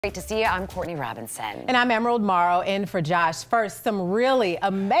Great to see you. I'm Courtney Robinson. And I'm Emerald Morrow in for Josh. First, some really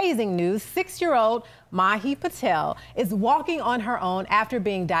amazing news. 6-year-old Mahi Patel is walking on her own after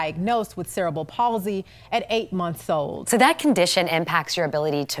being diagnosed with cerebral palsy at 8 months old. So that condition impacts your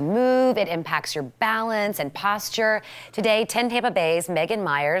ability to move. It impacts your balance and posture. Today, 10 Tampa Bay's Megan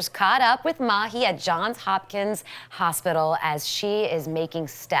Myers caught up with Mahi at Johns Hopkins Hospital as she is making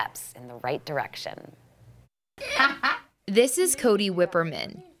steps in the right direction. This is Cody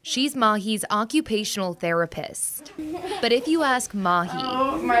Wipperman. She's Mahi's occupational therapist. But if you ask Mahi,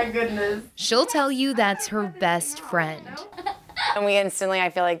 oh my goodness, she'll tell you that's her best friend. And we instantly, I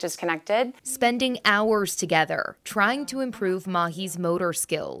feel like, just connected. Spending hours together, trying to improve Mahi's motor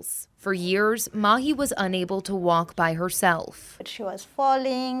skills. For years, Mahi was unable to walk by herself. She was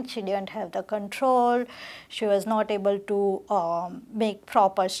falling, she didn't have the control, she was not able to make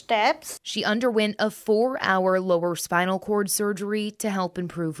proper steps. She underwent a 4-hour lower spinal cord surgery to help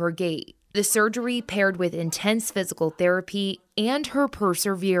improve her gait. The surgery, paired with intense physical therapy and her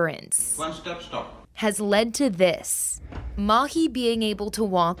perseverance, One step, stop, has led to this: Mahi being able to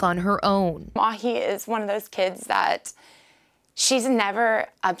walk on her own. Mahi is one of those kids that she's never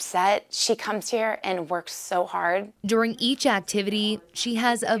upset. She comes here and works so hard. During each activity, she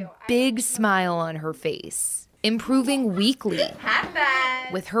has a big smile on her face, improving weekly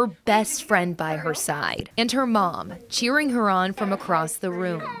with her best friend by her side and her mom cheering her on from across the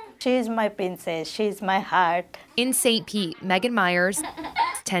room. She's my princess, she's my heart. In St. Pete, Megan Myers,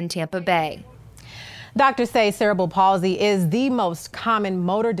 10 Tampa Bay. Doctors say cerebral palsy is the most common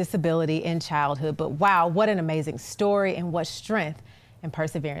motor disability in childhood, but wow, what an amazing story and what strength and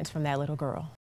perseverance from that little girl.